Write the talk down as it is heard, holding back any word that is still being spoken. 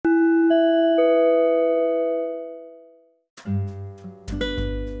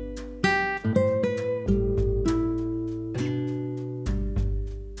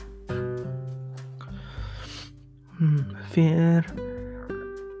Fear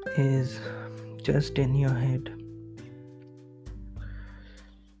is just in your head.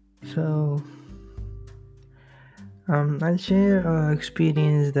 So, I'll share an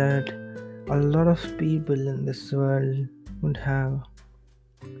experience that a lot of people in this world would have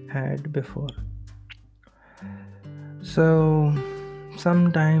had before. So,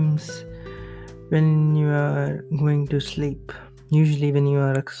 sometimes when you are going to sleep, usually when you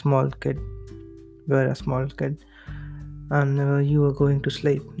are a small kid, you are a small kid, and you are going to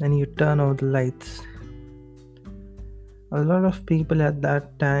sleep and you turn off the lights. A lot of people at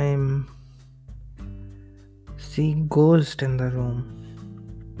that time see ghost in the room.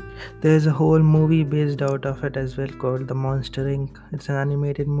 There's a whole movie based out of it as well called The Monster Inc. It's an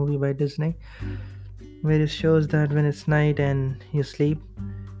animated movie by Disney where it shows that when it's night and you sleep,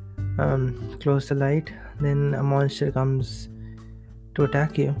 close the light, then a monster comes to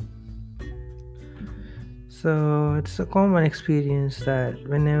attack you. So it's a common experience that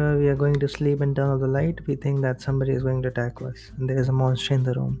whenever we are going to sleep and turn off the light, we think that somebody is going to attack us and there is a monster in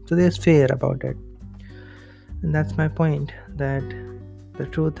the room. So there's fear about it. And that's my point, that the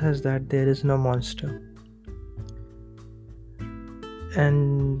truth is that there is no monster.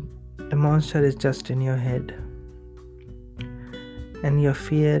 And the monster is just in your head. And your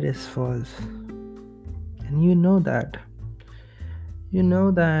fear is false. And you know that. You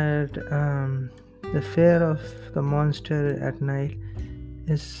know that the fear of the monster at night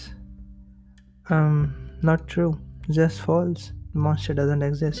is not true, just false. The monster doesn't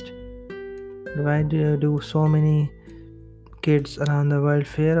exist. Why do so many kids around the world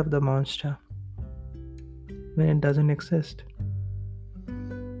fear of the monster when it doesn't exist?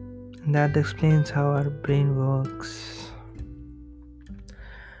 And that explains how our brain works.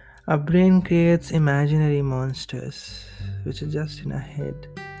 Our brain creates imaginary monsters which are just in our head.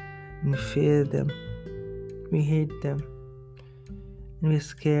 And we fear them, we hate them, and we're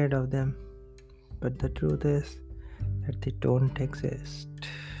scared of them. But the truth is that they don't exist.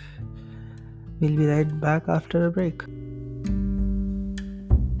 We'll be right back after a break.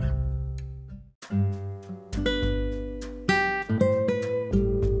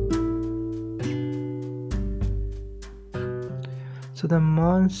 So the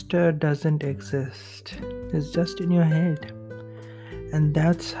monster doesn't exist. It's just in your head. And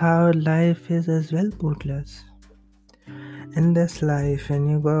that's how life is as well, Bootlers. In this life, when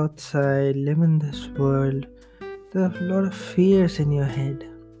you go outside, live in this world, there are a lot of fears in your head.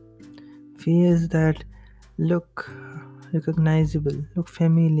 Fears that look recognizable, look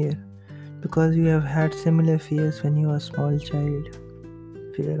familiar, because you have had similar fears when you were a small child.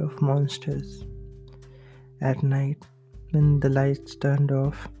 Fear of monsters at night when the lights turned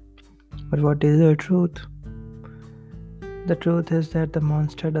off. But what is the truth? The truth is that the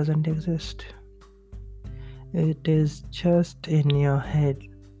monster doesn't exist. It is just in your head.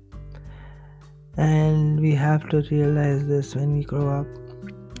 And we have to realize this when we grow up.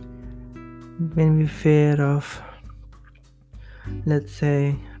 When we fear of, let's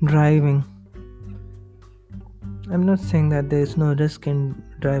say, driving. I'm not saying that there is no risk in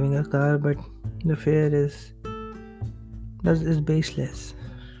driving a car, but the fear is baseless.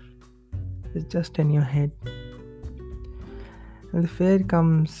 It's just in your head. And the fear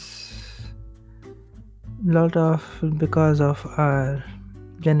comes because of our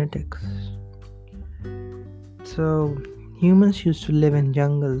genetics. So humans used to live in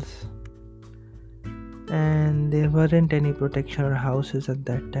jungles, and there weren't any protection or houses at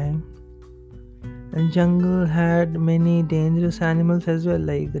that time. And jungle had many dangerous animals as well,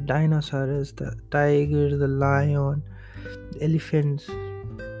 like the dinosaurs, the tiger, the lion, the elephants,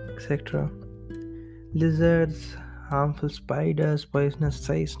 etc. Lizards, harmful spiders, poisonous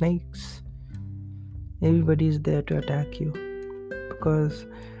snakes. Everybody is there to attack you because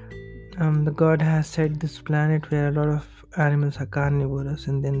the god has set this planet where a lot of animals are carnivorous,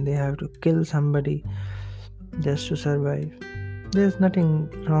 and then they have to kill somebody just to survive. There's nothing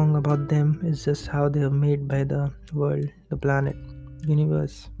wrong about them, it's just how they are made by the world, the planet,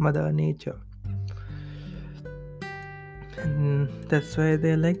 universe, mother nature. And that's why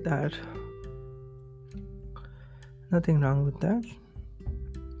they're like that. Nothing wrong with that.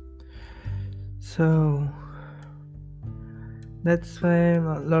 So that's why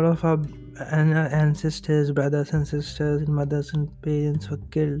a lot of our ancestors, brothers and sisters, and mothers and parents were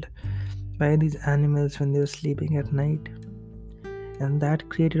killed by these animals when they were sleeping at night. And that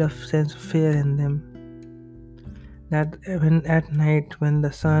created a sense of fear in them. That when at night, when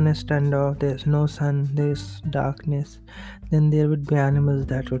the sun is turned off, there's no sun, there's darkness, then there would be animals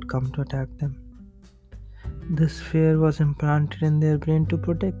that would come to attack them. This fear was implanted in their brain to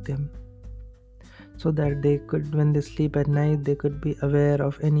protect them. so that they could, when they sleep at night, they could be aware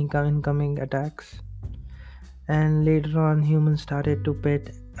of any incoming attacks. And later on, humans started to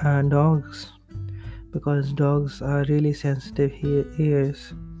pet dogs, because dogs are really sensitive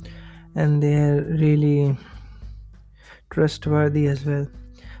ears, and they are really trustworthy as well.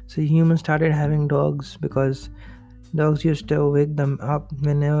 So humans started having dogs because dogs used to wake them up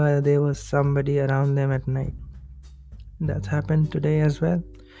whenever there was somebody around them at night. That's happened today as well.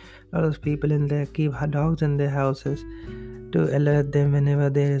 A lot of people in there keep dogs in their houses to alert them whenever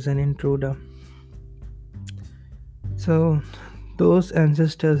there is an intruder. So those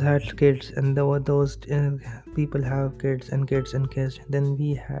ancestors had kids, and those people have kids and kids and kids. Then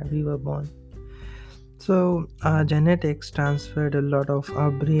we were born. So our genetics transferred a lot of our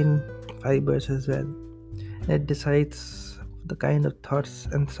brain fibers as well. It decides the kind of thoughts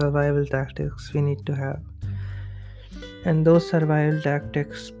and survival tactics we need to have. And those survival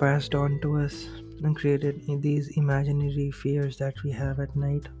tactics passed on to us and created these imaginary fears that we have at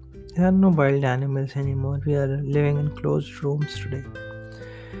night. There are no wild animals anymore. We are living in closed rooms today.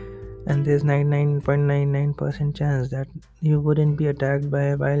 And there's 99.99% chance that you wouldn't be attacked by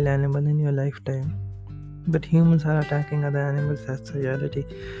a wild animal in your lifetime. But humans are attacking other animals, that's the reality.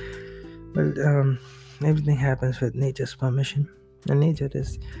 Well, everything happens with nature's permission. And nature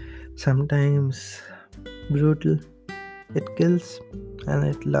is sometimes brutal. It kills and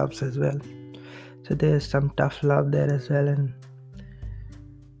it loves as well. So there's some tough love there as well, and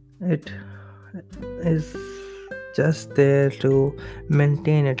it is just there to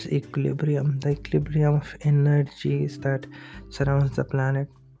maintain its equilibrium, the equilibrium of energies that surrounds the planet.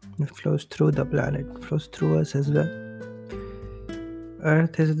 It flows through the planet, flows through us as well.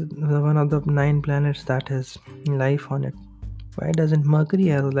 Earth is one of the 9 planets that has life on it. Why doesn't Mercury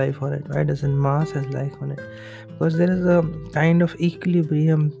have life on it? Why doesn't Mars have life on it? Because there is a kind of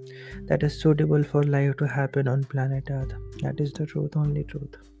equilibrium that is suitable for life to happen on planet Earth. That is the truth, only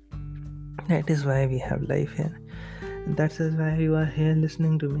truth. That is why we have life here. And that is why you are here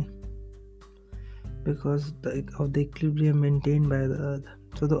listening to me. Because of the equilibrium maintained by the Earth.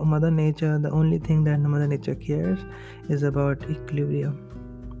 So the Mother Nature, the only thing that Mother Nature cares is about equilibrium.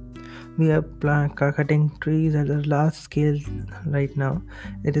 We are cutting trees at a large scale right now.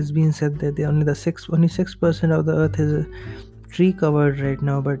 It has been said that only 6% of the earth is tree covered right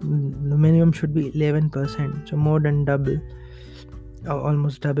now, but the minimum should be 11%. So more than double, or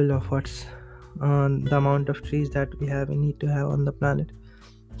almost double of what's the amount of trees that we need to have on the planet.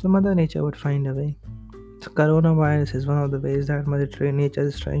 So Mother Nature would find a way. So coronavirus is one of the ways that Mother Nature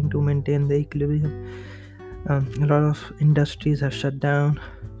is trying to maintain the equilibrium. A lot of industries have shut down.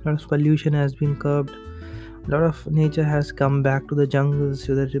 A lot of pollution has been curbed. A lot of nature has come back to the jungles,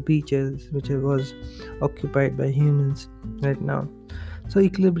 to the beaches, which was occupied by humans right now. So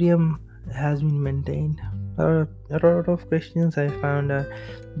equilibrium has been maintained. A lot of Christians I found are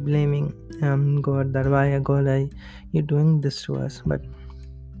blaming God, that why God are you doing this to us? But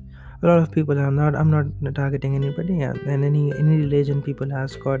a lot of people I'm not targeting anybody, and any religion people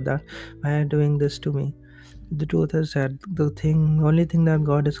ask God that why are you doing this to me? The truth is that the only thing that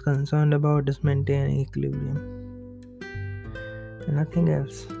God is concerned about is maintaining equilibrium and nothing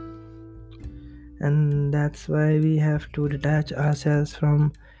else. And that's why we have to detach ourselves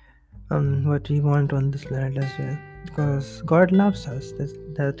from what we want on this planet as well. Because God loves us,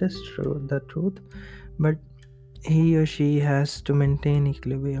 that is true, the truth. But he or she has to maintain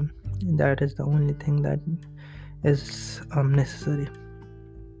equilibrium. That is the only thing that is necessary.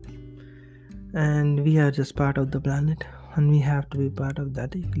 And we are just part of the planet, and we have to be part of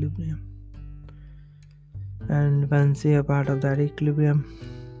that equilibrium. And once we are part of that equilibrium,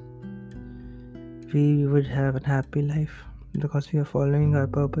 we would have a happy life, because we are following our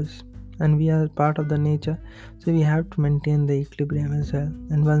purpose and we are part of the nature. So we have to maintain the equilibrium as well.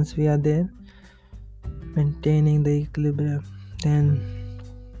 And once we are there, maintaining the equilibrium, then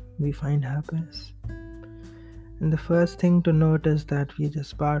we find happiness. And the first thing to note is that we are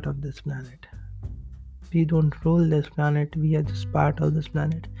just part of this planet. We don't rule this planet, we are just part of this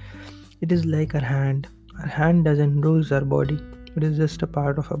planet. It is like our hand. Our hand doesn't rule our body, it is just a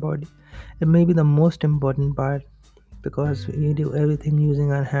part of our body. It may be the most important part, because we do everything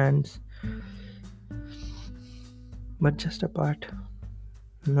using our hands, but just a part,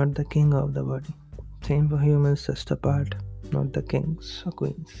 not the king of the body. Same for humans, just a part, not the kings or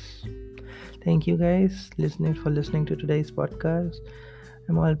queens. Thank you guys for listening to today's podcast.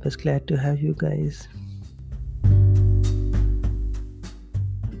 I'm always glad to have you guys.